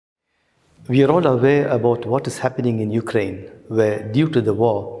We are all aware about what is happening in Ukraine, where due to the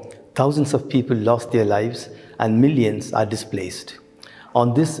war, thousands of people lost their lives and millions are displaced.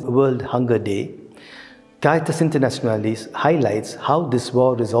 On this World Hunger Day, Caritas Internationalis highlights how this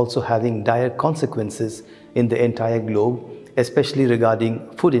war is also having dire consequences in the entire globe, especially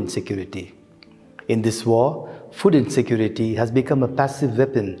regarding food insecurity. In this war, food insecurity has become a passive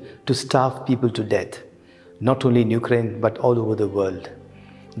weapon to starve people to death, not only in Ukraine but all over the world.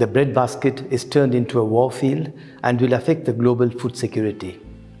 The breadbasket is turned into a war field and will affect the global food security.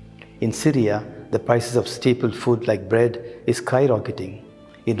 In Syria, the prices of staple food like bread is skyrocketing.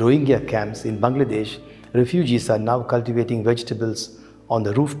 In Rohingya camps in Bangladesh, refugees are now cultivating vegetables on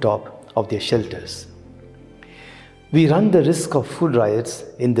the rooftop of their shelters. We run the risk of food riots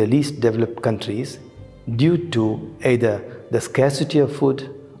in the least developed countries due to either the scarcity of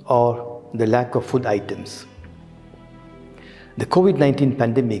food or the lack of food items. The COVID-19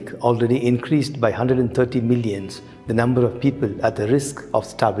 pandemic already increased by 130 million the number of people at the risk of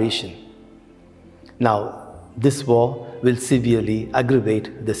starvation. Now, this war will severely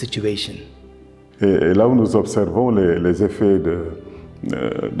aggravate the situation. Et là où nous observons les effets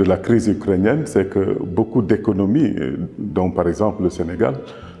de la crise ukrainienne, c'est que beaucoup d'économies, dont par exemple le Sénégal,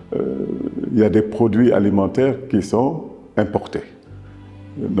 il y a des produits alimentaires qui sont importés,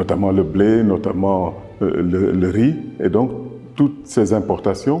 notamment le blé, notamment le riz, et donc toutes ces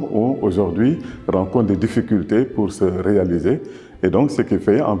importations ont aujourd'hui rencontrent des difficultés pour se réaliser, et donc ce qui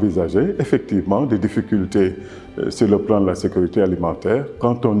fait envisager effectivement des difficultés sur le plan de la sécurité alimentaire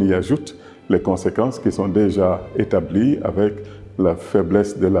quand on y ajoute les conséquences qui sont déjà établies avec la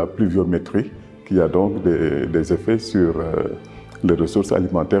faiblesse de la pluviométrie qui a donc des effets sur les ressources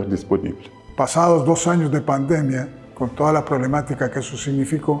alimentaires disponibles. Pasados 2 años de pandemia, con toda la problemática que eso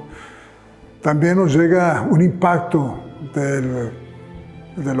significó, también nos llega un impacto de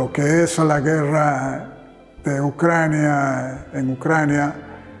lo que es la guerra de Ucrania, en Ucrania,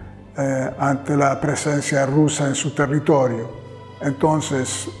 ante la presencia rusa en su territorio.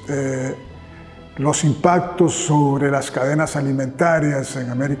 Entonces, los impactos sobre las cadenas alimentarias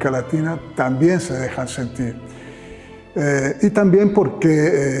en América Latina también se dejan sentir. Y también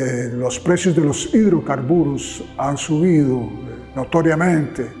porque los precios de los hidrocarburos han subido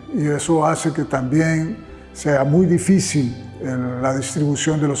notoriamente y eso hace que también sea muy difícil la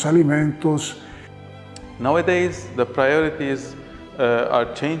distribución de los alimentos. Nowadays, the priorities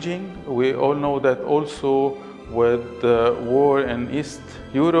are changing. We all know that also with the war in East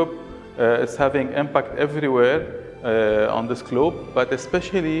Europe, it's having impact everywhere on this globe, but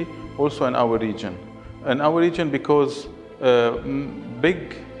especially also in our region. In our region because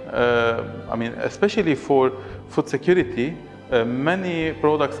especially for food security, many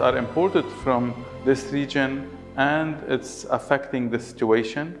products are imported from this region and it's affecting the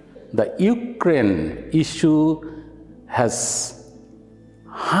situation. The Ukraine issue has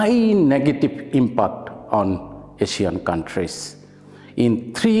high negative impact on Asian countries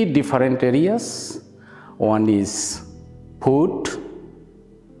in 3 different areas. One is food,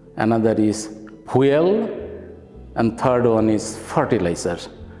 another is fuel, and third one is fertilizer.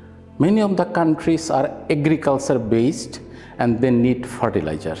 Many of the countries are agriculture based and they need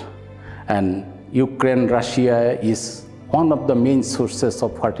fertilizer. And Ukraine, Russia is one of the main sources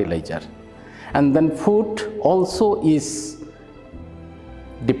of fertilizer. And then food also is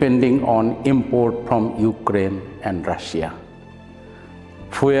depending on import from Ukraine and Russia.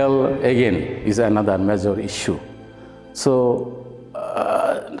 Fuel again is another major issue. So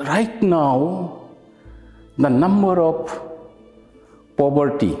right now, the number of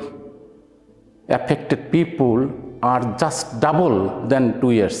poverty affected people are just double than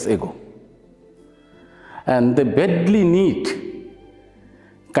 2 years ago. And they badly need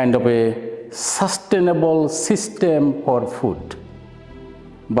kind of a sustainable system for food.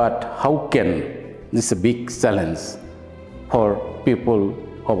 But how can this is a big challenge for people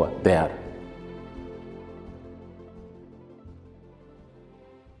over there?